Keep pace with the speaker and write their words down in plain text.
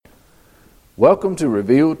Welcome to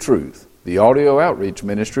Revealed Truth, the audio outreach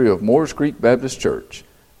ministry of Moores Creek Baptist Church.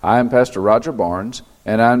 I am Pastor Roger Barnes,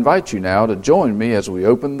 and I invite you now to join me as we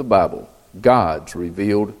open the Bible, God's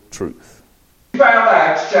Revealed Truth. We found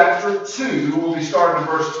Acts chapter 2. We'll be starting in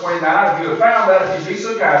verse 29. If you have found that, if you be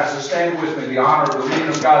so kind as to stand with me, the honor of the reading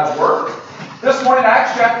of God's Word. This morning,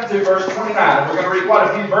 Acts chapter 2, verse 29. We're going to read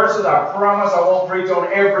quite a few verses. I promise I won't preach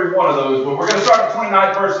on every one of those, but we're going to start at the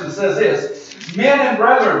 29th verse, and it says this: Men and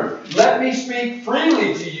brethren, let me speak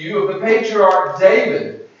freely to you of the patriarch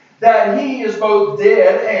David, that he is both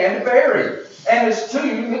dead and buried, and his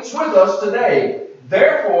tomb is with us today.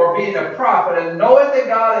 Therefore, being a prophet, and knowing that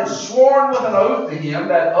God has sworn with an oath to him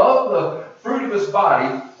that of the fruit of his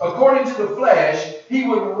body, according to the flesh, he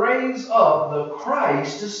would raise up the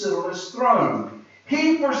Christ to sit on his throne.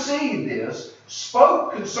 He, foreseeing this,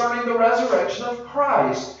 spoke concerning the resurrection of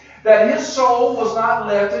Christ, that his soul was not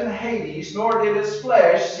left in Hades, nor did his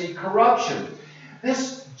flesh see corruption.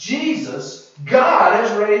 This Jesus God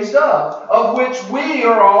has raised up, of which we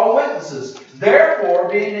are all witnesses. Therefore,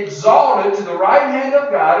 being exalted to the right hand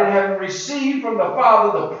of God, and having received from the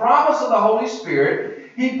Father the promise of the Holy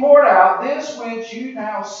Spirit, he poured out this which you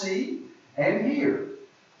now see and hear.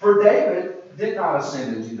 For David did not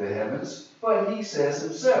ascend into the heavens, but he says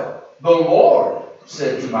himself, the Lord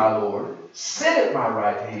said to my Lord, sit at my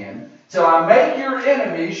right hand, till I make your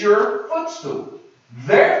enemies your footstool.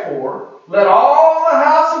 Therefore, let all the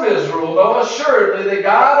house of Israel know assuredly that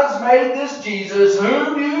God has made this Jesus,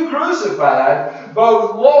 whom you crucified,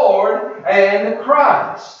 both Lord and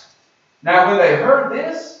Christ. Now when they heard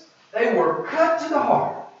this, they were cut to the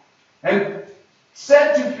heart, and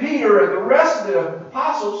said to Peter and the rest of the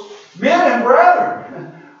apostles, Men and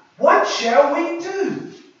brethren, what shall we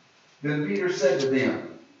do? Then Peter said to them,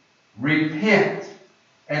 Repent,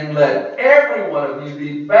 and let every one of you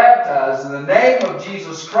be baptized in the name of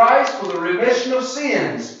Jesus Christ for the remission of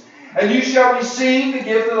sins, and you shall receive the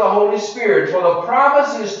gift of the Holy Spirit. For the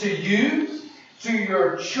promise is to you, to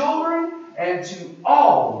your children, and to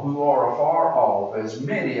all who are afar off, as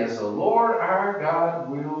many as the Lord our God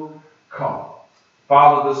will call.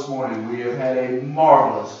 Father, this morning we have had a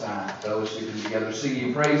marvelous time fellowshipping together,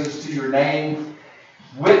 singing praises to your name,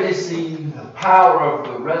 witnessing the power of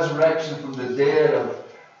the resurrection from the dead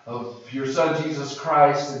of your Son Jesus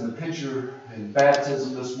Christ, and the picture in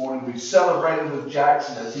baptism this morning. We've celebrated with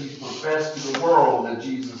Jackson as he's professed to the world that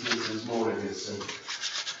Jesus is his Lord and his Savior.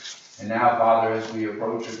 And now, Father, as we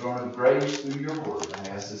approach your throne of grace through your word, I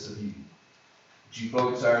ask this of you. Would you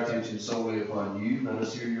focus our attention solely upon you? Let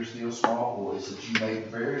us hear your still small voice, that you make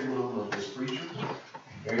very little of this preacher,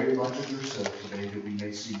 very much of yourself today, that we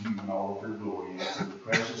may see you in all of your glory. And it's in the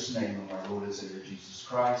precious name of our Lord and Savior Jesus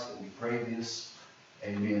Christ that we pray this.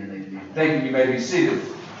 Amen and amen. Thank you. You may be seated.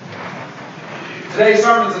 Today's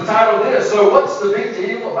sermon is entitled this: So what's the big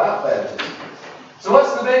deal about baptism? So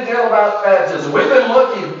what's the big deal about baptism? We've been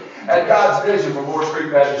looking at God's vision for Moores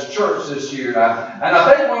Creek Baptist Church this year, and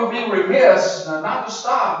I think we'll be remiss not to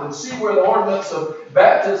stop and see where the ordinance of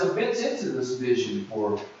baptism fits into this vision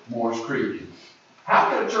for Moores Creek. How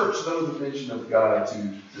can a church know the vision of God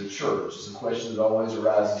to the church? It's a question that always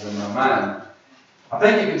arises in my mind. I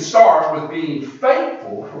think you can start with being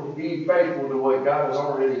faithful to what God has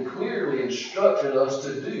already clearly instructed us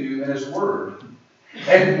to do in His Word.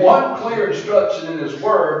 And one clear instruction in His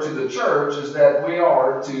Word to the church is that we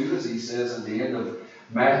are to, as He says at the end of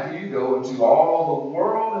Matthew, go into all the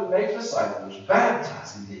world and make disciples,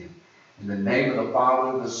 baptizing them in the name of the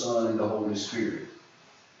Father, the Son, and the Holy Spirit.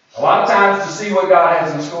 A lot of times, to see what God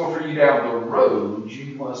has in store for you down the road,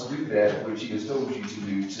 you must do that which He has told you to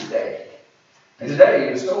do today. And today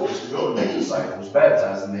He has told us to go and make disciples,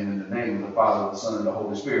 baptizing them in the name of the Father, the Son, and the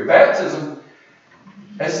Holy Spirit. Baptism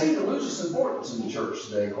has seemed to lose its importance in the church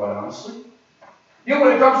today, quite honestly. You know,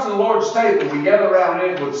 when it comes to the Lord's table, we gather around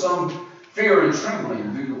it with some fear and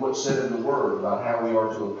trembling due to what's said in the Word about how we are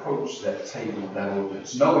to approach that table, that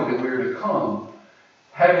ordinance, knowing that we are to come,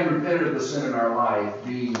 having repented of the sin in our life,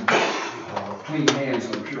 being clean hands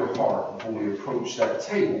and a pure heart before we approach that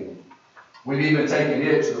table. We've even taken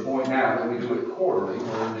it to the point now that we do it quarterly,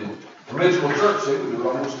 where in the original church they would do it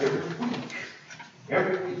almost every week.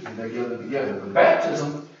 Every week they gather together. But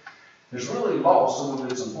baptism has really lost some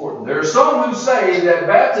of its importance. There are some who say that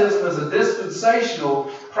baptism is a dispensational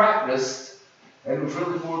practice, and it was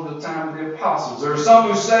really for the time of the apostles. There are some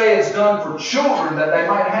who say it's done for children, that they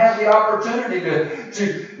might have the opportunity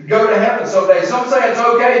to go to heaven someday. Some say it's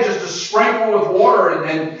okay just to sprinkle with water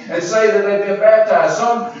and say that they've been baptized.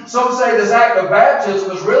 Some say this act of baptism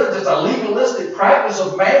is really just a legalistic practice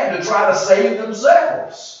of man to try to save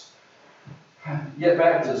themselves. Yet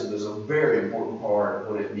baptism is a very important part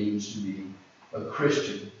of what it means to be a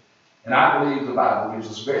Christian. And I believe the Bible gives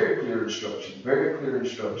us very clear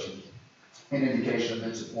instruction and indication of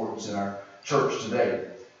its importance in our church today.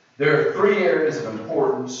 There are three areas of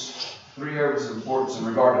importance in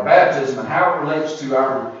regard to baptism and how it relates to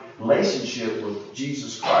our relationship with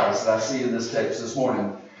Jesus Christ that I see in this text this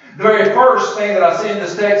morning. The very first thing that I see in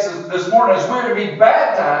this text this morning is we're to be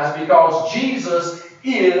baptized because Jesus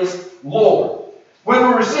is Lord. When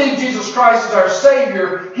we receive Jesus Christ as our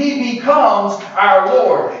Savior, He becomes our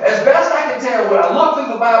Lord. As best I can tell, when I looked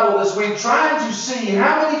through the Bible this week, trying to see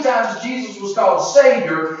how many times Jesus was called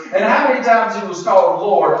Savior and how many times He was called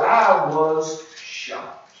Lord, I was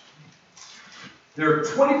shocked. There are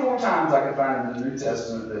 24 times I could find in the New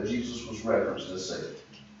Testament that Jesus was referenced as Savior.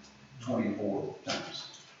 24 times.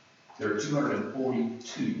 There are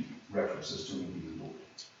 242 references to Him being Lord.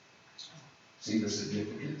 See the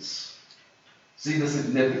significance? See the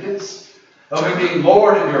significance of Him being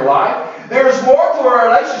Lord in your life? There's more to our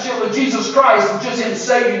relationship with Jesus Christ than just Him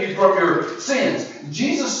saving you from your sins.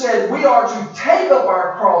 Jesus said we are to take up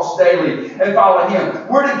our cross daily and follow Him.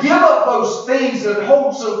 We're to give up those things that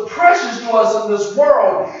hold so precious to us in this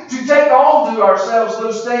world, to take on to ourselves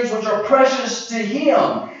those things which are precious to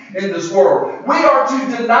Him in this world. We are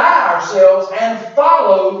to deny ourselves and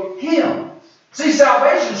follow Him. See,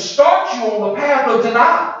 salvation starts you on the path of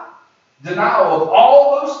denial. Denial of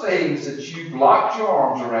all those things that you've locked your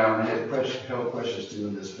arms around and held precious to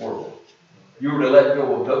in this world. You were to let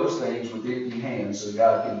go of those things with empty hands so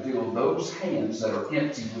God can fill those hands that are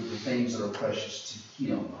empty with the things that are precious to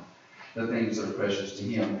Him. The things that are precious to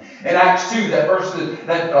Him. In Acts 2, that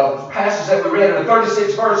passage that we read in the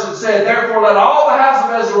 36th verse, it said, "Therefore let all the house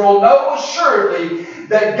of Israel know assuredly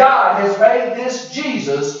that God has made this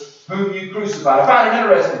Jesus whom you crucified." I find it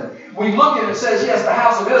interesting. We look at it and it says, yes, the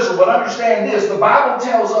house of Israel, but understand this. The Bible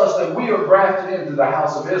tells us that we are grafted into the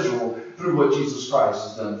house of Israel through what Jesus Christ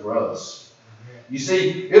has done for us. You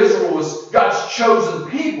see, Israel was God's chosen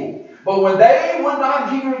people. But when they would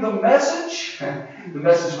not hear the message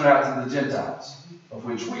went out to the Gentiles, of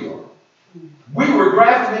which we are. We were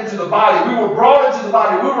grafted into the body. We were brought into the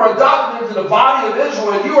body. We were adopted into the body of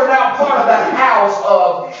Israel. And you are now part of that house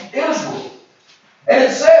of Israel. And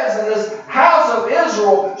it says that this house of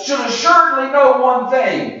Israel should assuredly know one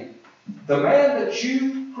thing. The man that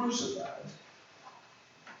you crucified.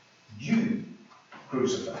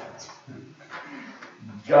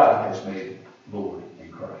 God has made Lord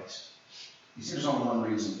in Christ. You see, there's only one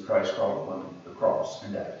reason that Christ crawled upon the cross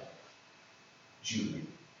and died. It's you and me.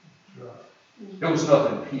 There was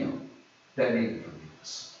nothing of Him that needed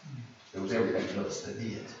forgiveness. There was everything in us that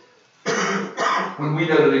did. When we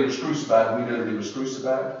know that He was crucified, we know that He was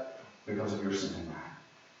crucified because of your sin and mine.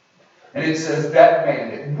 And it says that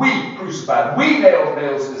man that we crucified, we nailed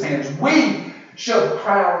nails in His hands, we shoved a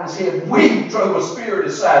crown on His head, we drove a spear in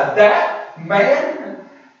His side. That man,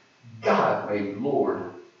 God made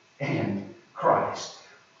Lord and Christ.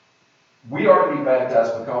 We are to be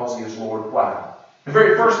baptized because He is Lord. Why? The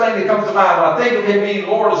very first thing that comes to mind when I think of Him being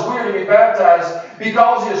Lord is we're to be baptized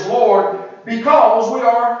because He is Lord, because we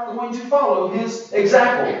are going to follow His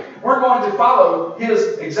example. We're going to follow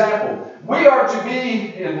His example. We are to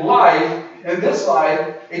be in this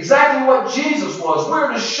life, exactly what Jesus was.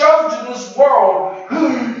 We're to show to this world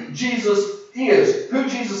who Jesus is.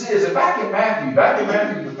 And back in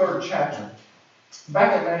Matthew the third chapter,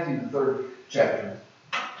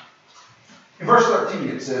 in verse 13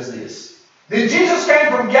 it says this. Then Jesus came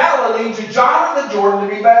from Galilee to John in the Jordan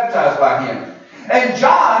to be baptized by Him. And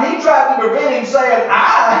John, he tried to prevent him, saying,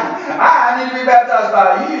 I need to be baptized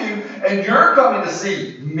by you, and you're coming to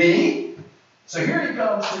see me? So here he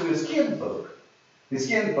comes to his kinfolk,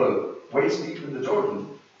 waist deep in the Jordan.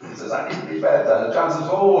 He says, I need to be baptized. And John says,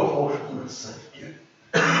 hold on a second.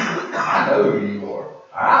 I know who you are.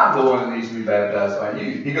 I'm the one that needs to be baptized by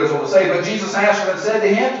you. He goes on to say, but Jesus answered and said to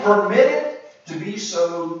him, permit it to be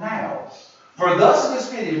so now. For thus it is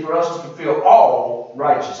fitting for us to fulfill all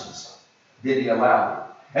righteousness. Did He allow it?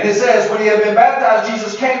 And it says, when He had been baptized,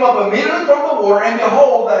 Jesus came up immediately from the water, and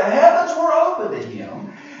behold, the heavens were opened to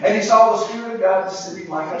Him. And He saw the Spirit of God descending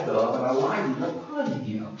like a dove and alighting upon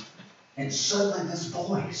Him. And suddenly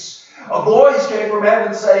a voice came from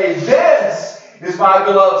heaven saying, this is my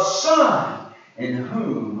beloved Son, in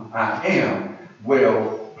whom I am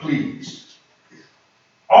well pleased.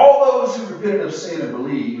 All those who repented of sin and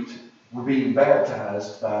believed were being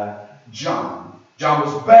baptized by John. John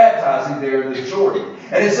was baptizing there in the Jordan.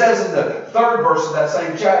 And it says in the third verse of that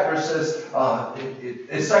same chapter, it says,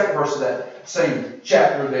 in second verse of that same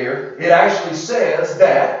chapter there, it actually says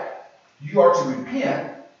that you are to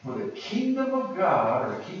repent, for the kingdom of God,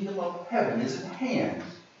 or the kingdom of heaven, is at hand.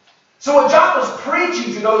 So what John was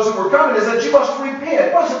preaching to those who were coming is that you must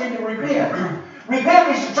repent. What does it mean to repent?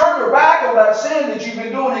 Repent means to turn your back on that sin that you've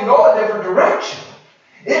been doing and go a different direction.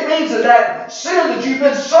 It means that sin that you've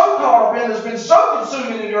been so caught up in, that's been so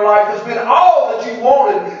consuming in your life, that's been all that you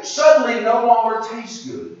wanted, suddenly no longer tastes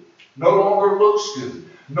good, no longer looks good,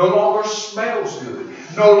 no longer smells good,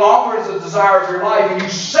 no longer is a desire of your life, and you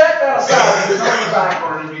set that aside and you turn back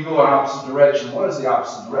on it and you go in opposite direction. What is the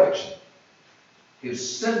opposite direction? If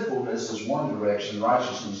sinfulness is one direction,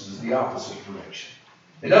 righteousness is the opposite direction.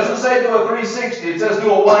 It doesn't say do a 360, it says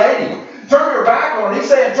do a 180. Turn your back on it. He's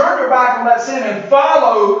saying turn your back on that sin and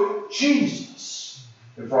follow Jesus.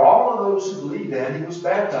 And for all of those who believe that, he was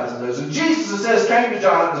baptized in those. And Jesus, it says, came to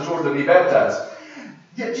John the Jordan to be baptized.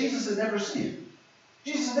 Yet Jesus had never sinned.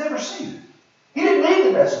 Jesus had never sinned. He didn't need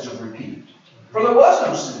the message of repent. For there was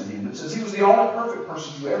no sin in him. It says he was the only perfect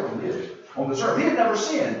person who ever lived on this earth. He had never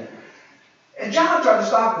sinned. And John tried to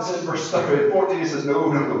stop and said in verse 14, he says,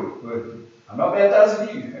 no, I'm not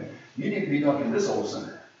baptizing you. You need to be dunking this old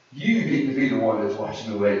sinner. You need to be the one that's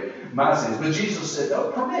washing away my sins. But Jesus said,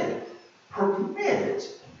 no, permit it. Permit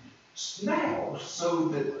it now so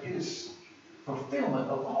that it is fulfillment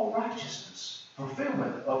of all righteousness.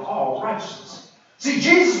 Fulfillment of all righteousness. See,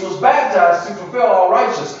 Jesus was baptized to fulfill all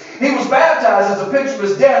righteousness. He was baptized as a picture of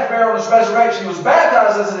his death, burial, and his resurrection. He was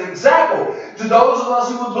baptized as an example to those of us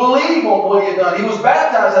who would believe on what he had done. He was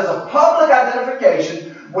baptized as a public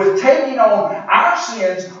identification with taking on our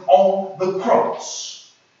sins on the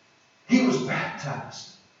cross. He was baptized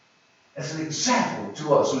as an example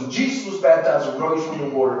to us. When Jesus was baptized and rose from the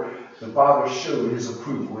water, the Father showed his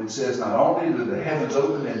approval. It says not only did the heavens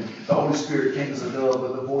open and the Holy Spirit came as a dove,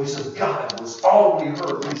 but the voice of God was audibly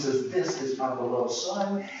heard. He says, this is my beloved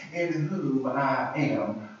Son, in whom I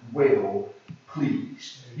am well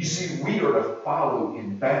pleased. You see, we are to follow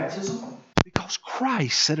in baptism because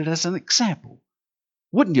Christ set it as an example.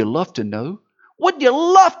 Wouldn't you love to know? Wouldn't you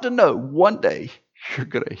love to know one day you're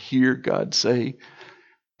going to hear God say,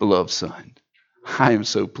 beloved Son, I am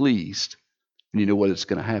so pleased. And you know what? It's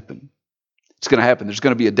going to happen. It's going to happen. There's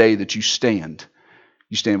going to be a day that you stand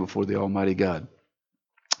before the Almighty God.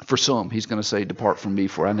 For some, he's going to say, depart from me,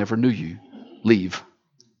 for I never knew you. Leave.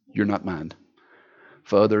 You're not mine.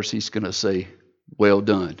 For others, he's going to say, well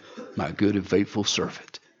done, my good and faithful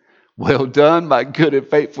servant. Well done, my good and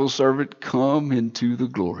faithful servant. Come into the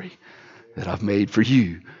glory that I've made for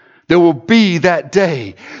you. There will be that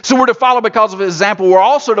day. So we're to follow because of his example. We're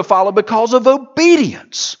also to follow because of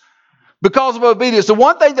obedience. Because of obedience. The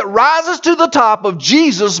one thing that rises to the top of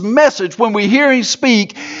Jesus' message when we hear him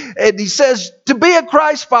speak, and he says, to be a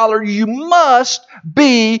Christ follower, you must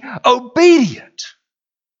be obedient.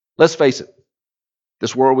 Let's face it.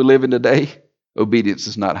 This world we live in today, obedience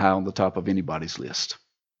is not high on the top of anybody's list.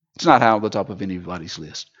 It's not high on the top of anybody's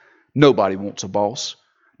list. Nobody wants a boss.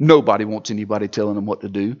 Nobody wants anybody telling them what to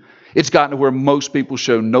do. It's gotten to where most people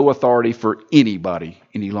show no authority for anybody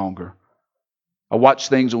any longer. I watch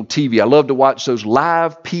things on TV. I love to watch those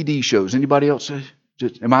live PD shows. Anybody else?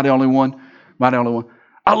 Am I the only one? Am I the only one?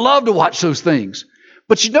 I love to watch those things.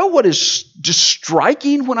 But you know what is just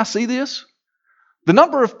striking when I see this? The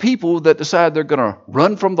number of people that decide they're going to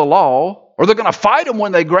run from the law, or they're going to fight them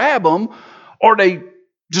when they grab them, or they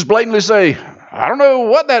just blatantly say, I don't know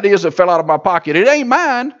what that is that fell out of my pocket. It ain't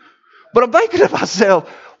mine. But I'm thinking to myself,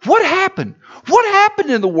 what happened? What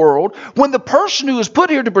happened in the world when the person who is put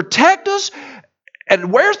here to protect us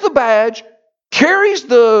and wears the badge, carries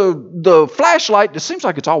the flashlight, it seems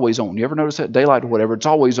like it's always on. You ever notice that? Daylight or whatever, it's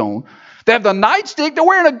always on. They have the nightstick, they're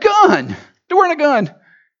wearing a gun. They're wearing a gun.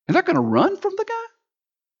 And they're going to run from the guy?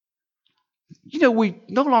 You know, we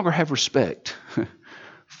no longer have respect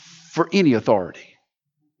for any authority.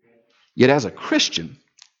 Yet as a Christian,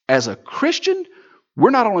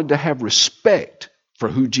 we're not only to have respect for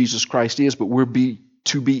who Jesus Christ is, but we're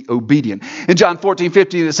to be obedient. In John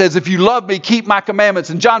 14:15 it says, if you love me, keep my commandments.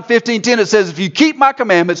 In John 15:10 it says, if you keep my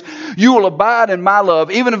commandments, you will abide in my love,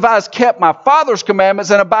 even if I have kept my Father's commandments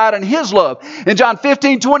and abide in his love. In John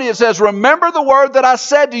 15:20 it says, remember the word that I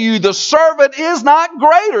said to you, the servant is not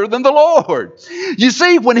greater than the Lord. You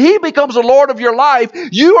see, when he becomes the Lord of your life,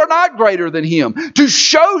 you are not greater than him. To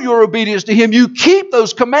show your obedience to him, you keep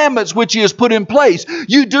those commandments which he has put in place.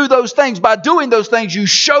 You do those things. By doing those things, you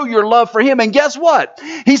show your love for him. And guess what?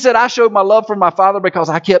 He said, I showed my love for my Father because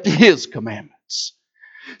I kept his commandments.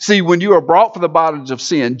 See, when you are brought from the bondage of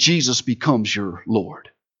sin, Jesus becomes your Lord.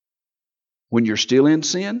 When you're still in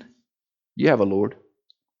sin, you have a Lord.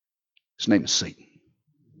 His name is Satan.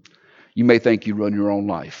 You may think you run your own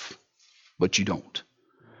life, but you don't.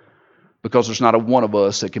 Because there's not a one of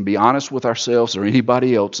us that can be honest with ourselves or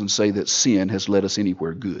anybody else and say that sin has led us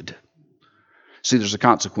anywhere good. See, there's a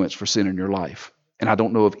consequence for sin in your life. And I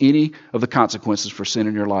don't know of any of the consequences for sin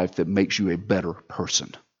in your life that makes you a better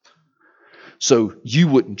person. So you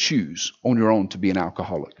wouldn't choose on your own to be an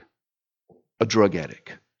alcoholic, a drug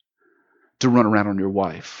addict, to run around on your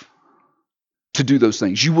wife, to do those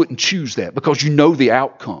things. You wouldn't choose that because you know the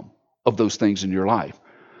outcome of those things in your life.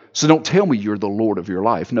 So don't tell me you're the Lord of your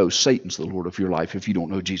life. No, Satan's the Lord of your life if you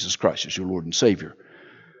don't know Jesus Christ as your Lord and Savior.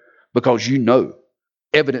 Because you know,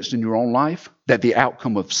 evidenced in your own life, that the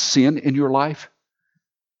outcome of sin in your life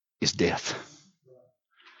is death.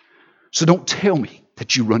 So don't tell me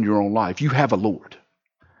that you run your own life. You have a Lord.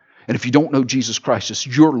 And if you don't know Jesus Christ as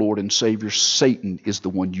your Lord and Savior, Satan is the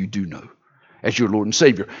one you do know as your Lord and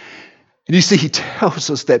Savior. And you see, he tells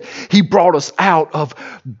us that he brought us out of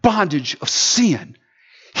bondage of sin.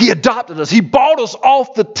 He adopted us. He bought us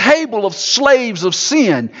off the table of slaves of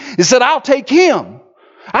sin. He said, I'll take him.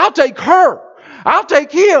 I'll take her. I'll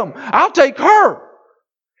take him. I'll take her.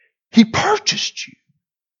 He purchased you.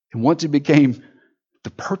 And once he became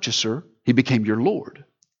the purchaser, he became your Lord.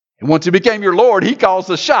 And once he became your Lord, he calls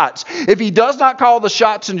the shots. If he does not call the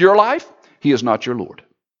shots in your life, he is not your Lord.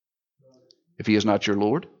 If he is not your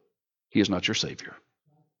Lord, he is not your Savior.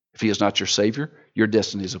 If he is not your Savior, your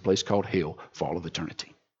destiny is a place called hell for all of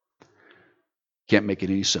eternity. Can't make it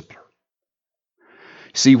any simpler.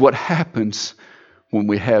 See what happens when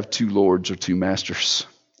we have two lords or two masters.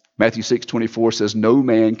 Matthew 6:24 says, no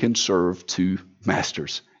man can serve two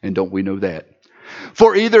masters. And don't we know that?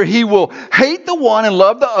 For either he will hate the one and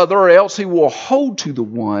love the other, or else he will hold to the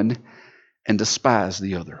one and despise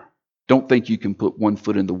the other. Don't think you can put one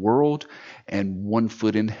foot in the world and one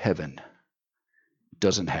foot in heaven. It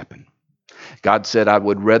doesn't happen. God said, I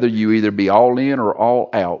would rather you either be all in or all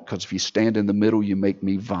out, because if you stand in the middle, you make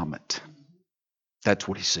me vomit. That's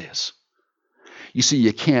what he says. You see,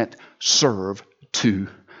 you can't serve two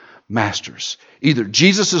masters. Either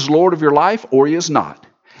Jesus is Lord of your life or he is not.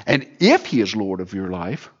 And if he is Lord of your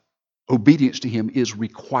life, obedience to him is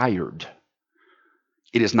required.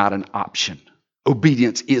 It is not an option.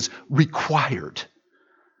 Obedience is required.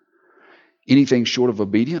 Anything short of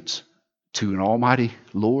obedience to an almighty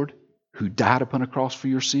Lord who died upon a cross for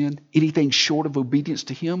your sin, anything short of obedience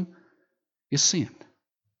to him is sin.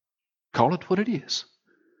 Call it what it is.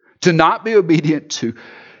 To not be obedient to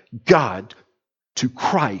God, to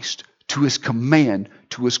Christ, to his command,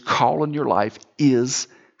 to his call in your life is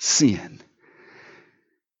sin.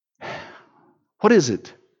 What is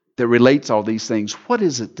it that relates all these things? What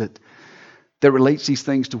is it that relates these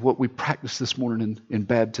things to what we practiced this morning in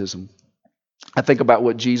baptism? I think about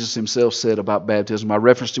what Jesus himself said about baptism. I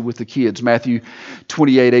referenced it with the kids, Matthew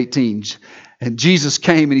 28:18. And Jesus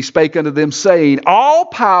came and he spake unto them, saying, all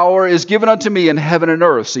power is given unto me in heaven and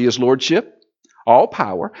earth. See his lordship? All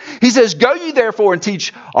power. He says, go ye therefore and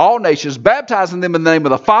teach all nations, baptizing them in the name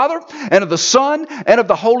of the Father and of the Son and of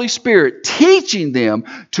the Holy Spirit, teaching them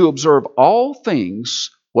to observe all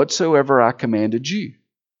things whatsoever I commanded you.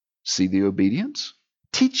 See the obedience?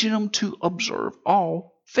 Teaching them to observe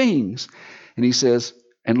all things. And he says,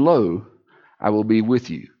 and lo, I will be with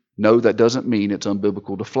you. No, that doesn't mean it's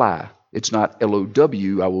unbiblical to fly. It's not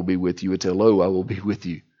L-O-W, I will be with you. It's L-O, I will be with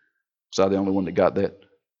you. Was I the only one that got that?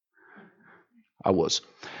 I was.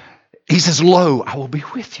 He says, lo, I will be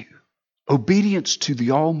with you. Obedience to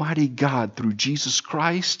the Almighty God through Jesus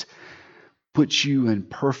Christ puts you in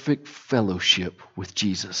perfect fellowship with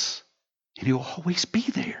Jesus. And he'll always be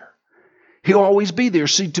there. He'll always be there.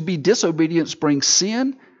 See, to be disobedient brings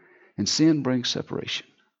sin, and sin brings separation.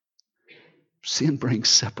 Sin brings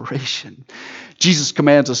separation. Jesus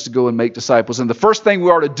commands us to go and make disciples. And the first thing we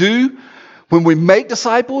are to do when we make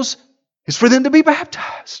disciples is for them to be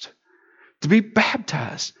baptized. To be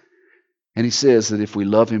baptized. And he says that if we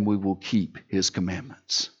love him, we will keep his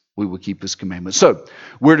commandments. We will keep his commandments. So,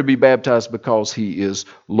 we're to be baptized because he is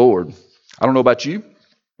Lord. I don't know about you,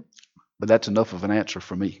 but that's enough of an answer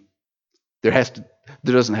for me. There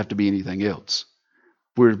doesn't have to be anything else.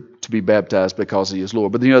 We're to be baptized because he is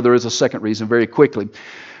Lord. But there is a second reason very quickly.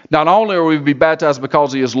 Not only are we to be baptized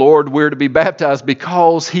because he is Lord, we're to be baptized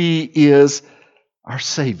because he is our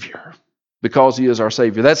Savior. Because he is our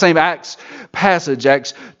Savior. That same Acts passage,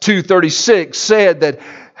 Acts 2:36, said that,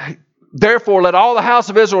 therefore let all the house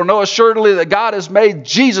of Israel know assuredly that God has made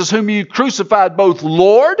Jesus, whom you crucified, both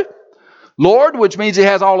Lord, which means he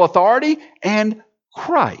has all authority, and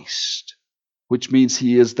Christ, which means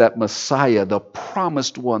he is that Messiah, the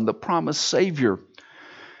promised one, the promised Savior.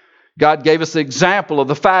 God gave us the example of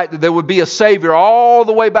the fact that there would be a Savior all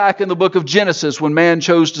the way back in the book of Genesis when man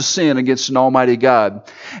chose to sin against an almighty God.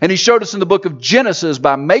 And He showed us in the book of Genesis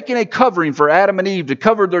by making a covering for Adam and Eve to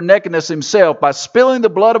cover their nakedness Himself, by spilling the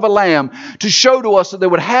blood of a lamb to show to us that there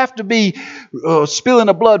would have to be spilling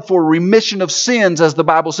of blood for remission of sins, as the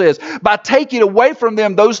Bible says. By taking away from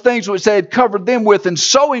them those things which they had covered them with and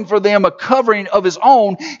sewing for them a covering of His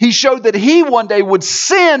own, He showed that He one day would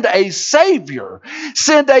send a Savior.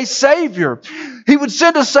 He would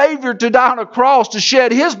send a Savior to die on a cross to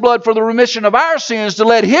shed His blood for the remission of our sins, to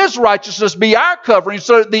let His righteousness be our covering,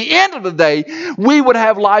 so that at the end of the day, we would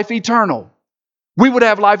have life eternal. We would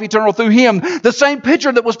have life eternal through Him. The same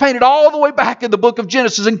picture that was painted all the way back in the book of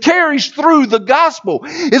Genesis and carries through the gospel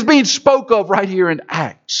is being spoke of right here in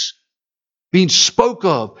Acts. Being spoke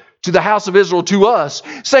of to the house of Israel, to us,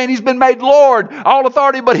 saying He's been made Lord, all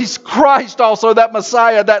authority, but He's Christ also, that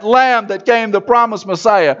Messiah, that Lamb that came, the promised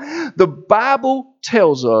Messiah. The Bible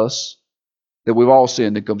tells us that we've all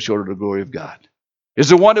sinned and come short of the glory of God. Is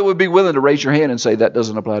there one that would be willing to raise your hand and say, that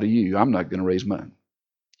doesn't apply to you? I'm not going to raise mine.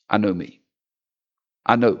 I know me.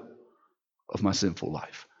 I know of my sinful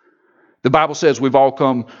life. The Bible says we've all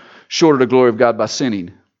come short of the glory of God by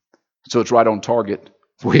sinning. So it's right on target.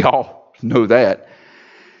 We all know that.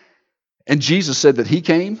 And Jesus said that He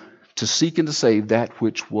came to seek and to save that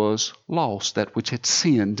which was lost, that which had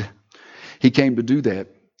sinned. He came to do that.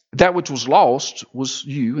 That which was lost was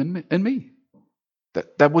you and me.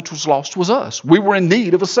 That which was lost was us. We were in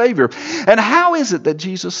need of a Savior. And how is it that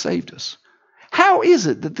Jesus saved us? How is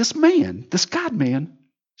it that this man, this God-man,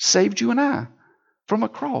 saved you and I from a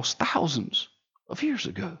cross thousands of years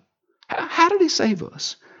ago? How did He save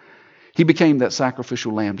us? He became that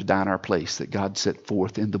sacrificial lamb to die in our place that God set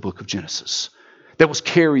forth in the book of Genesis. That was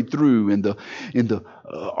carried through in the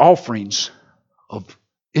offerings of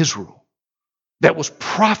Israel. That was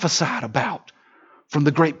prophesied about from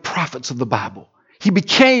the great prophets of the Bible. He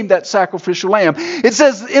became that sacrificial lamb. It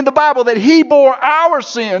says in the Bible that He bore our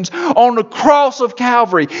sins on the cross of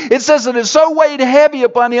Calvary. It says that it so weighed heavy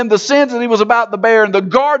upon Him the sins that He was about to bear in the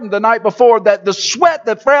garden the night before, that the sweat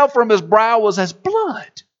that fell from His brow was as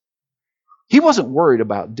blood. He wasn't worried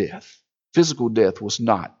about death. Physical death was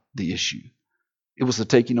not the issue. It was the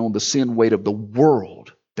taking on the sin weight of the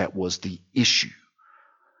world that was the issue.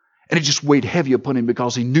 And it just weighed heavy upon Him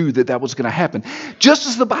because He knew that that was going to happen. Just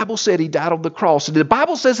as the Bible said, He died on the cross. And the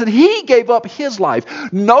Bible says that He gave up His life.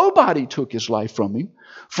 Nobody took His life from Him.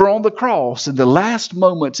 For on the cross, in the last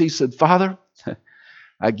moments, He said, Father,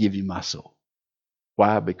 I give you my soul.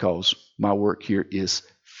 Why? Because my work here is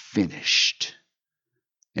finished.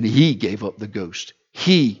 And He gave up the ghost.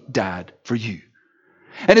 He died for you.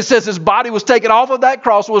 And it says His body was taken off of that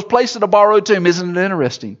cross and was placed in a borrowed tomb. Isn't it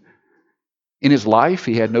interesting? In His life,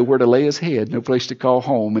 He had nowhere to lay His head, no place to call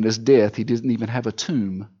home. In His death, He didn't even have a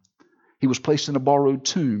tomb. He was placed in a borrowed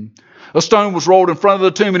tomb. A stone was rolled in front of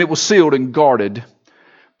the tomb and it was sealed and guarded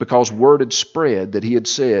because word had spread that He had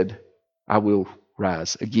said, I will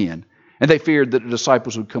rise again. And they feared that the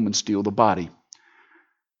disciples would come and steal the body.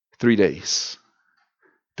 3 days.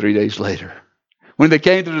 3 days later, when they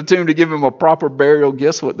came to the tomb to give Him a proper burial,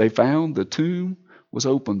 guess what they found? The tomb was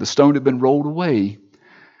open. The stone had been rolled away.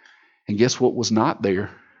 And guess what was not there?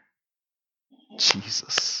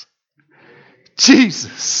 Jesus.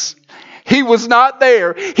 Jesus. He was not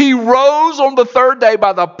there. He rose on the third day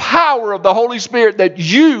by the power of the Holy Spirit that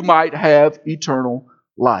you might have eternal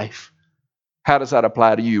life. How does that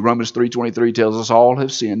apply to you? Romans 3:23 tells us all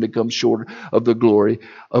have sinned and come short of the glory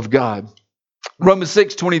of God. Romans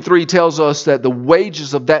 6:23 tells us that the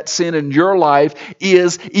wages of that sin in your life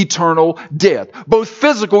is eternal death. Both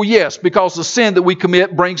physical, yes, because the sin that we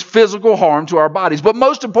commit brings physical harm to our bodies. But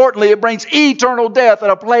most importantly, it brings eternal death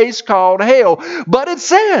at a place called hell. But it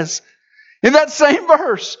says in that same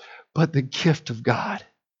verse, but the gift of God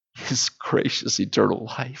is gracious eternal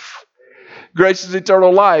life. Gracious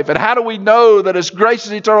eternal life. And how do we know that it's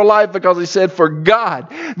gracious eternal life? Because He said, for God,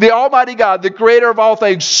 the Almighty God, the Creator of all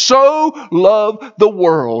things, so loved the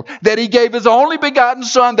world that He gave His only begotten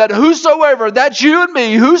Son, that whosoever, that's you and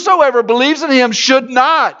me, whosoever believes in Him should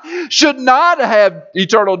not have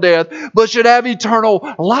eternal death, but should have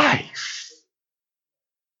eternal life.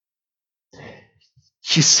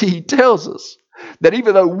 You see, He tells us that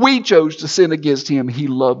even though we chose to sin against Him, He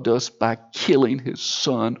loved us by killing His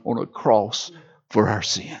Son on a cross for our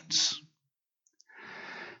sins.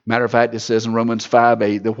 Matter of fact, it says in Romans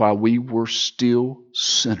 5:8 that while we were still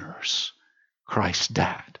sinners, Christ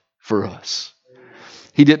died for us.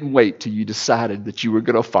 He didn't wait till you decided that you were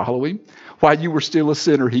going to follow Him. While you were still a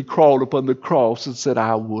sinner, He crawled upon the cross and said,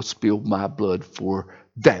 I will spill my blood for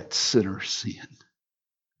that sinner's sin.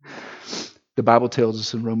 The Bible tells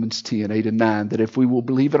us in Romans 10, 8 and 9 that if we will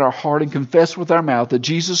believe in our heart and confess with our mouth that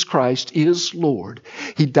Jesus Christ is Lord,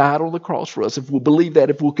 He died on the cross for us. If we'll believe that,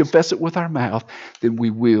 if we'll confess it with our mouth, then we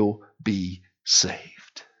will be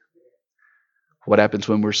saved. What happens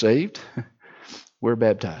when we're saved? We're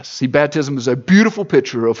baptized. See, baptism is a beautiful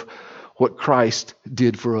picture of what Christ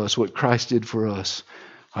did for us, what Christ did for us.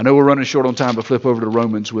 I know we're running short on time, but flip over to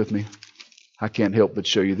Romans with me. I can't help but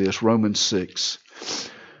show you this. Romans 6.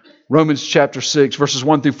 Romans chapter 6, verses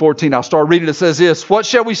 1 through 14. I'll start reading. It says this: What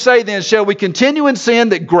shall we say then? Shall we continue in sin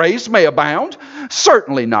that grace may abound?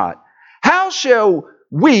 Certainly not. How shall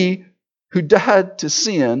we who died to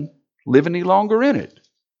sin live any longer in it?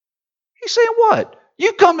 He's saying what?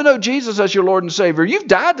 You've come to know Jesus as your Lord and Savior. You've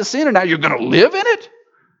died to sin and now you're going to live in it?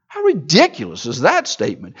 How ridiculous is that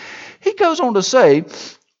statement? He goes on to say,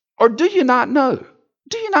 or do you not know?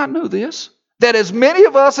 Do you not know this? That as many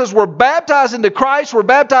of us as were baptized into Christ were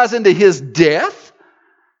baptized into His death.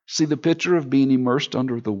 See the picture of being immersed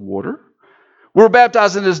under the water? We were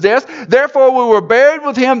baptized in His death. Therefore we were buried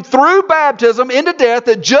with Him through baptism into death,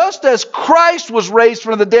 that just as Christ was raised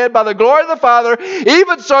from the dead by the glory of the Father,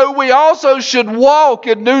 even so we also should walk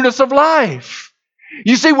in newness of life.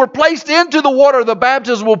 You see, we're placed into the water, the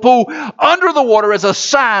baptismal pool, under the water as a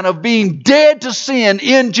sign of being dead to sin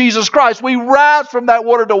in Jesus Christ. We rise from that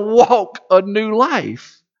water to walk a new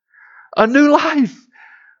life. A new life.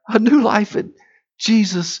 A new life in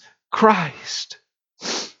Jesus Christ.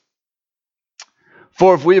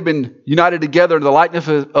 For if we have been united together in the likeness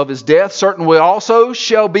of His death, certain we also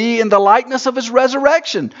shall be in the likeness of His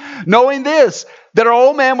resurrection. Knowing this, that our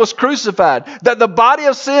old man was crucified, that the body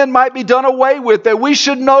of sin might be done away with, that we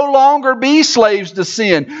should no longer be slaves to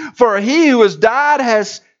sin. For He who has died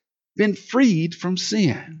has been freed from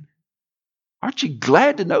sin. Aren't you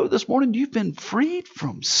glad to know this morning you've been freed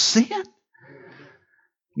from sin?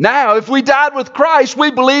 Now, if we died with Christ, we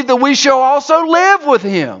believe that we shall also live with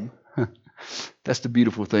Him. That's the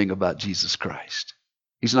beautiful thing about Jesus Christ.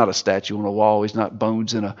 He's not a statue on a wall. He's not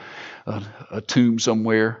bones in a tomb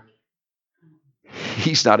somewhere.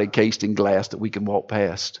 He's not encased in glass that we can walk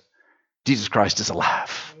past. Jesus Christ is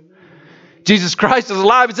alive. Jesus Christ is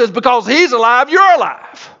alive. It says, because He's alive, you're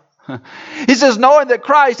alive. He says, knowing that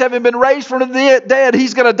Christ, having been raised from the dead,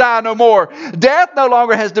 He's going to die no more. Death no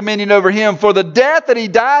longer has dominion over Him. For the death that He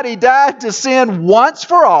died to sin once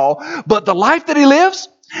for all. But the life that He lives,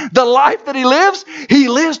 He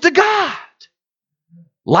lives to God.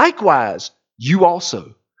 Likewise, you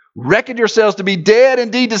also reckon yourselves to be dead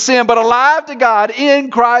indeed to sin, but alive to God in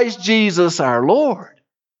Christ Jesus our Lord.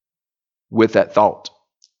 With that thought,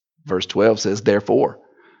 verse 12 says, therefore,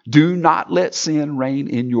 do not let sin reign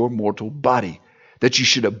in your mortal body, that you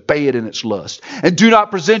should obey it in its lust. And do not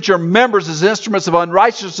present your members as instruments of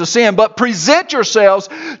unrighteousness to sin, but present yourselves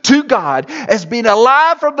to God as being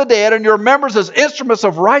alive from the dead, and your members as instruments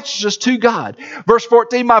of righteousness to God. Verse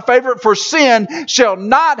 14, my favorite, for sin shall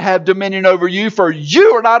not have dominion over you, for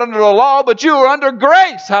you are not under the law, but you are under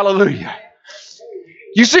grace. Hallelujah.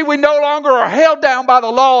 You see, we no longer are held down by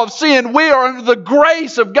the law of sin. We are under the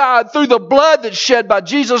grace of God through the blood that's shed by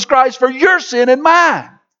Jesus Christ for your sin and mine.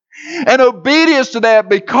 And obedience to that,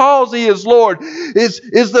 because He is Lord,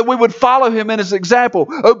 is that we would follow Him in His example.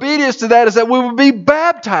 Obedience to that is that we would be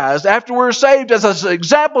baptized after we're saved as an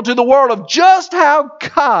example to the world of just how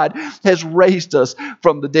God has raised us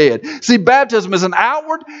from the dead. See, baptism is an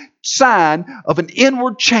outward sign of an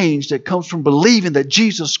inward change that comes from believing that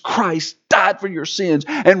Jesus Christ died for your sins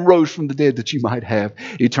and rose from the dead that you might have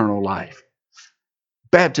eternal life.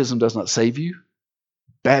 Baptism does not save you.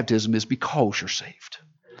 Baptism is because you're saved.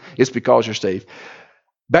 It's because you're saved.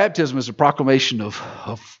 Baptism is a proclamation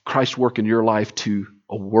of Christ's work in your life to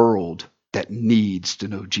a world that needs to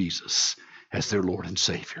know Jesus as their Lord and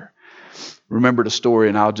Savior. Remember the story,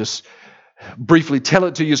 and I'll just briefly tell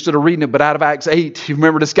it to you instead of reading it, but out of Acts 8, you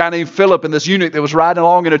remember this guy named Philip and this eunuch that was riding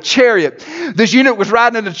along in a chariot. This eunuch was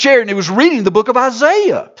riding in a chariot and he was reading the book of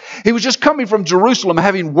Isaiah. He was just coming from Jerusalem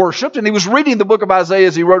having worshiped, and he was reading the book of Isaiah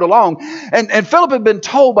as he rode along. And Philip had been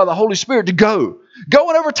told by the Holy Spirit to go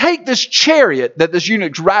and overtake this chariot that this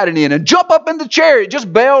eunuch's riding in, and jump up in the chariot,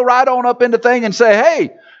 just bail right on up in the thing and say,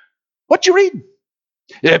 hey, what you reading?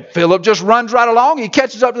 Yeah, Philip just runs right along. He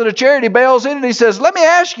catches up to the chariot. He bails in and he says, let me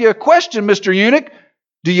ask you a question, Mr. Eunuch.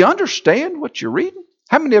 Do you understand what you're reading?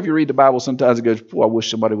 How many of you read the Bible sometimes and goes, boy, I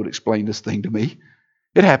wish somebody would explain this thing to me?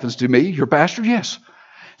 It happens to me. Your pastor? Yes.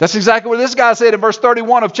 That's exactly what this guy said in verse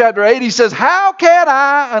 31 of chapter 8. He says, how can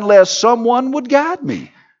I unless someone would guide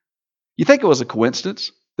me? You think it was a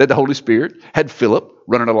coincidence that the Holy Spirit had Philip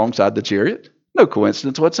running alongside the chariot? No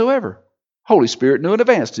coincidence whatsoever. Holy Spirit knew in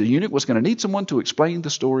advance the eunuch was going to need someone to explain the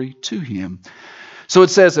story to him. So it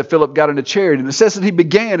says that Philip got in a chariot, and it says that he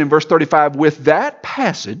began in verse 35 with that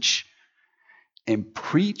passage and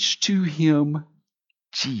preached to him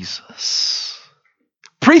Jesus.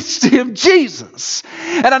 Preached to him Jesus.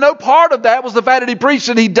 And I know part of that was the fact that he preached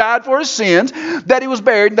that he died for his sins, that he was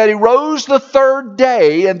buried, and that he rose the third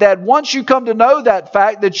day, and that once you come to know that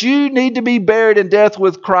fact, that you need to be buried in death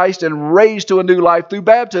with Christ and raised to a new life through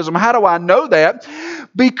baptism. How do I know that?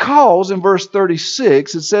 Because in verse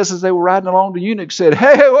 36, it says as they were riding along, the eunuch said,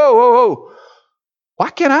 "Hey, whoa.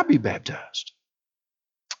 Why can't I be baptized?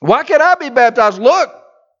 Why can't I be baptized? Look,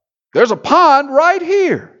 there's a pond right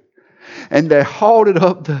here." And they halted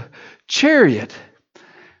up the chariot.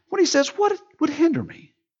 When he says, "What would hinder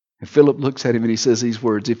me?" And Philip looks at him and he says these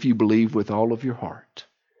words, "If you believe with all of your heart,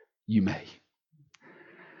 you may."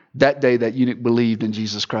 That day that eunuch believed in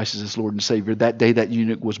Jesus Christ as his Lord and Savior. That day that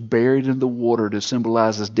eunuch was buried in the water to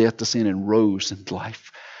symbolize his death to sin and rose in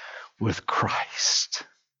life with Christ.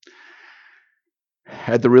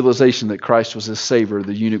 At the realization that Christ was his Savior,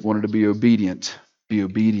 the eunuch wanted to be obedient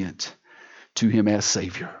to him as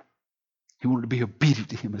Savior. He wanted to be obedient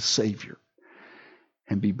to him as Savior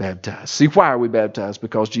and be baptized. See, why are we baptized?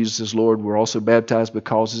 Because Jesus is Lord. We're also baptized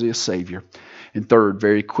because he is Savior. And third,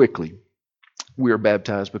 very quickly, we are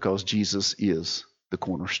baptized because Jesus is the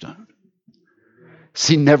cornerstone.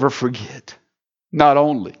 See, never forget, not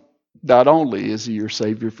only is he your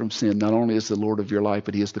Savior from sin, not only is the Lord of your life,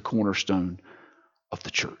 but he is the cornerstone of the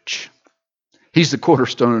church. He's the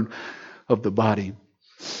cornerstone of the body.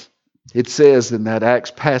 It says in that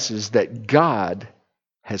Acts passage that God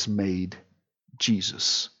has made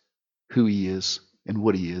Jesus who he is and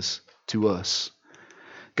what he is to us.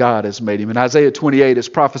 God has made him. In Isaiah 28, it's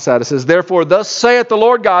prophesied. It says, "Therefore, thus saith the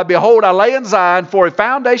Lord God, Behold, I lay in Zion for a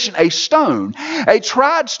foundation, a stone, a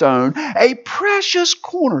tried stone, a precious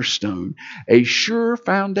cornerstone, a sure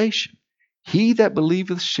foundation. He that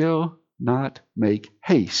believeth shall not make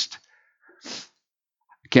haste."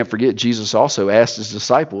 Can't forget, Jesus also asked his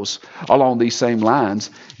disciples along these same lines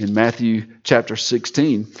in Matthew chapter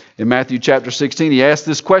 16. In Matthew chapter 16, he asked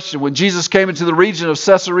this question. When Jesus came into the region of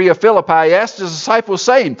Caesarea Philippi, he asked his disciples,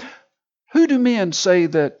 saying, "Who do men say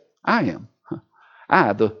that I am?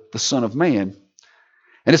 I, the Son of Man."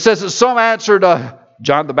 And it says that some answered,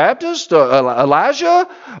 John the Baptist, Elijah,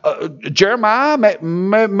 Jeremiah,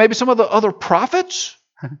 maybe some of the other prophets.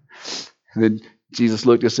 And then Jesus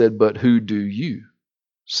looked and said, "But who do you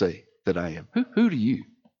say that I am?" Who do you?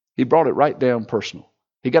 He brought it right down personal.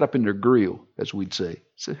 He got up in their grill, as we'd say. He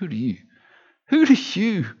said, "Who do you? Who do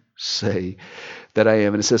you say that I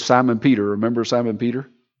am?" And it says Simon Peter. Remember Simon Peter?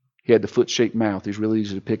 He had the foot-shaped mouth. He's really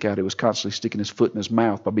easy to pick out. He was constantly sticking his foot in his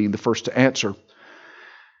mouth by being the first to answer.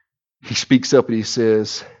 He speaks up and he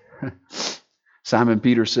says, Simon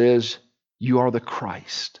Peter says, "You are the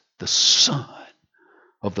Christ, the Son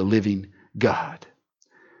of the living God."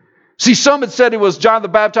 See, some had said it was John the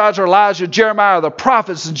Baptizer, Elijah, Jeremiah, the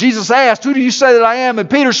prophets. And Jesus asked, "Who do you say that I am?" And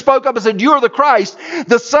Peter spoke up and said, "You are the Christ,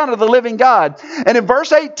 the Son of the living God." And in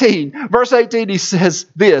verse 18, he says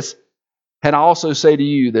this, "And I also say to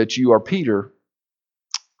you that you are Peter,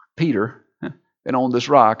 and on this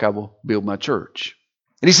rock I will build my church."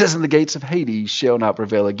 And he says, "And the gates of Hades shall not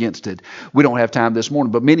prevail against it." We don't have time this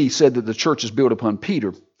morning, but many said that the church is built upon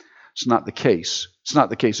Peter. It's not the case. It's not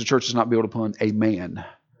the case. The church is not built upon a man.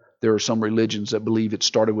 There are some religions that believe it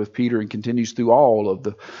started with Peter and continues through all of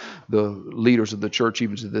the leaders of the church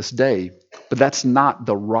even to this day. But that's not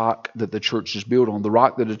the rock that the church is built on. The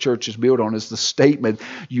rock that the church is built on is the statement,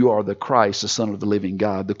 "You are the Christ, the Son of the living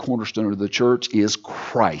God." The cornerstone of the church is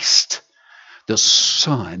Christ, the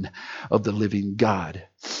Son of the living God.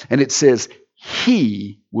 And it says,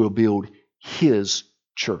 he will build his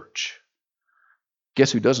church.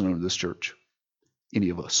 Guess who doesn't own this church? Any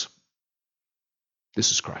of us.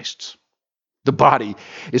 This is Christ's. The body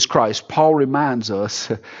is Christ. Paul reminds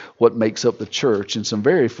us what makes up the church in some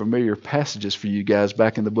very familiar passages for you guys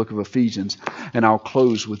back in the book of Ephesians. And I'll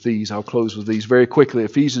close with these very quickly.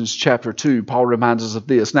 Ephesians chapter 2, Paul reminds us of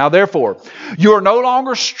this. "Now therefore, you are no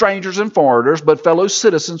longer strangers and foreigners, but fellow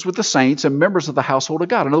citizens with the saints and members of the household of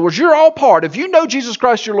God." In other words, you're all part. If you know Jesus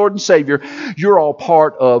Christ, your Lord and Savior, you're all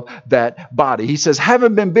part of that body. He says,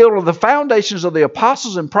 "Having been built on the foundations of the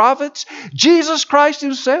apostles and prophets, Jesus Christ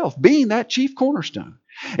himself being that chief cornerstone,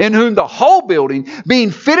 in whom the whole building,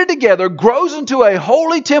 being fitted together, grows into a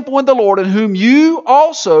holy temple in the Lord, in whom you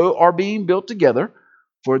also are being built together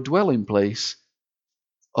for a dwelling place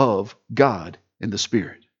of God in the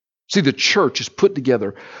Spirit." See, the church is put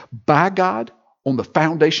together by God on the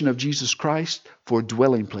foundation of Jesus Christ for a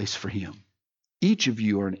dwelling place for him. Each of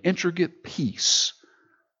you are an intricate piece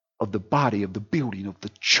of the body, of the building, of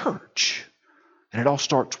the church. And it all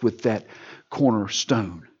starts with that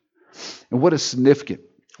cornerstone. And what is significant?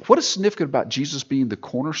 What is significant about Jesus being the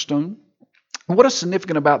cornerstone? And what is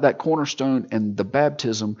significant about that cornerstone and the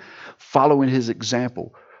baptism following his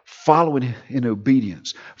example, following in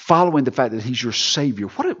obedience, following the fact that he's your Savior?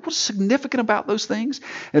 What's significant about those things?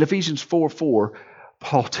 In Ephesians 4:4,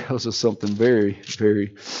 Paul tells us something very,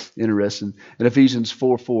 very interesting. In Ephesians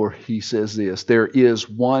 4:4, he says this: there is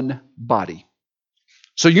one body.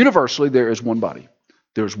 So universally, there is one body.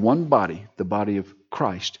 There's one body, the body of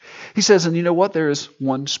Christ. He says, and you know what? There is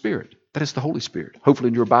one Spirit. That is the Holy Spirit. Hopefully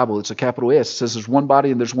in your Bible, it's a capital S. It says there's one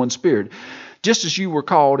body and there's one Spirit. Just as you were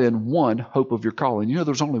called in one hope of your calling. You know,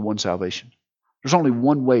 there's only one salvation. There's only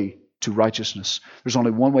one way to righteousness. There's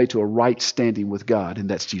only one way to a right standing with God, and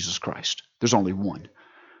that's Jesus Christ. There's only one.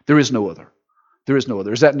 There is no other. There is no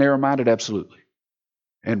other. Is that narrow-minded? Absolutely.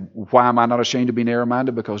 And why am I not ashamed to be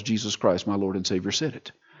narrow-minded? Because Jesus Christ, my Lord and Savior, said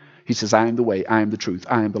it. He says, I am the way, I am the truth,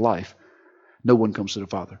 I am the life. No one comes to the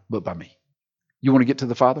Father but by me. You want to get to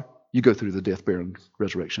the Father? You go through the death, burial, and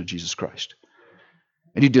resurrection of Jesus Christ.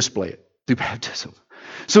 And you display it through baptism.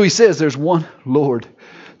 So he says there's one Lord.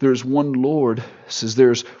 There's one Lord. He says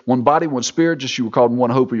there's one body, one Spirit, just you were called in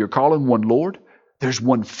one hope of your calling, one Lord. There's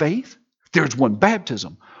one faith. There's one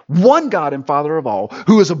baptism. One God and Father of all,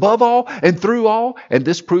 who is above all and through all. And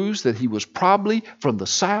this proves that he was probably from the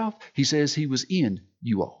south. He says he was in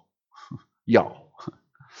you all. Y'all.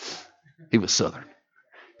 He was southern.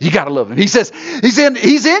 You got to love him. He says he's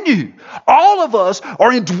in you. All of us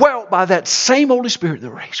are indwelt by that same Holy Spirit that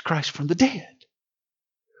raised Christ from the dead.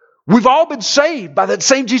 We've all been saved by that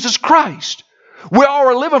same Jesus Christ. We all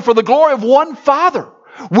are living for the glory of one Father.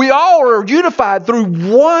 We all are unified through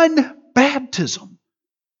one baptism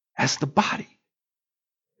as the body.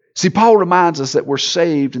 See, Paul reminds us that we're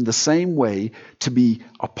saved in the same way to be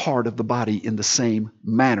a part of the body in the same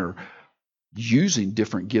manner, using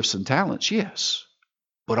different gifts and talents, yes,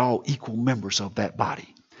 but all equal members of that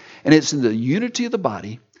body. And it's in the unity of the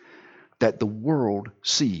body that the world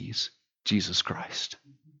sees Jesus Christ.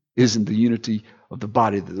 It is in the unity of the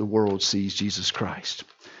body that the world sees Jesus Christ.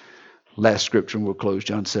 Last scripture, and we'll close,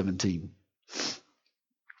 John 17.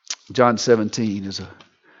 John 17 is a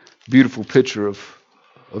beautiful picture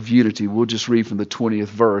of unity. We'll just read from the 20th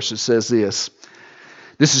verse. It says this.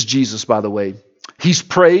 This is Jesus, by the way. He's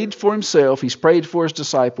prayed for himself. He's prayed for his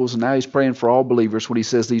disciples. And now he's praying for all believers when he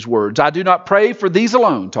says these words. I do not pray for these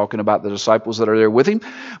alone, talking about the disciples that are there with him,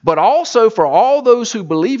 but also for all those who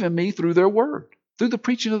believe in me through their word, through the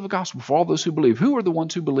preaching of the gospel, for all those who believe. Who are the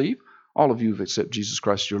ones who believe? All of you who accept Jesus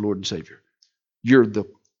Christ as your Lord and Savior. You're the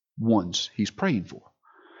ones he's praying for.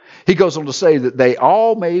 He goes on to say that they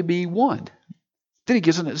all may be one. Then he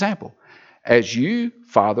gives an example. As you,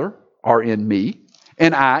 Father, are in me,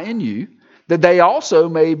 and I in you, that they also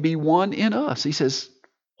may be one in us. He says,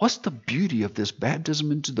 what's the beauty of this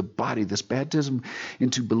baptism into the body, this baptism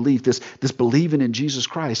into belief, this believing in Jesus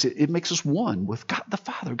Christ? It makes us one with God the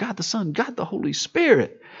Father, God the Son, God the Holy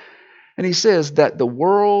Spirit. And he says that the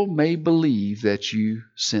world may believe that you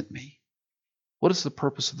sent me. What is the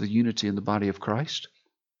purpose of the unity in the body of Christ?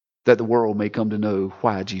 That the world may come to know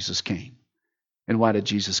why Jesus came. And why did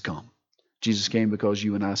Jesus come? Jesus came because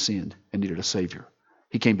you and I sinned and needed a Savior.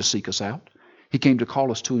 He came to seek us out. He came to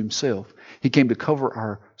call us to himself. He came to cover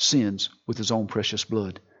our sins with his own precious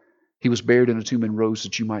blood. He was buried in a tomb and rose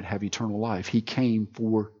that you might have eternal life. He came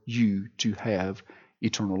for you to have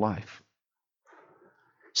eternal life.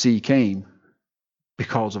 See, he came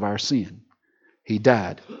because of our sin. He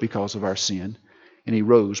died because of our sin. And he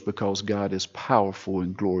rose because God is powerful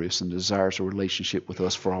and glorious and desires a relationship with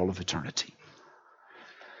us for all of eternity.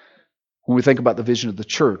 When we think about the vision of the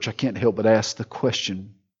church, I can't help but ask the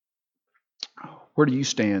question, where do you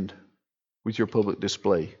stand with your public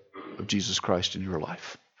display of Jesus Christ in your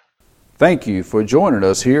life? Thank you for joining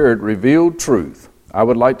us here at Revealed Truth. I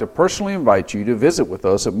would like to personally invite you to visit with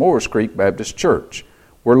us at Morris Creek Baptist Church.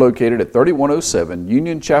 We're located at 3107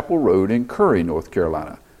 Union Chapel Road in Curry, North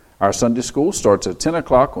Carolina. Our Sunday school starts at 10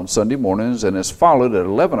 o'clock on Sunday mornings and is followed at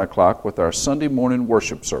 11 o'clock with our Sunday morning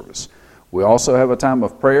worship service. We also have a time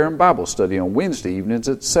of prayer and Bible study on Wednesday evenings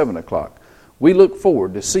at 7 o'clock. We look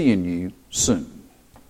forward to seeing you soon.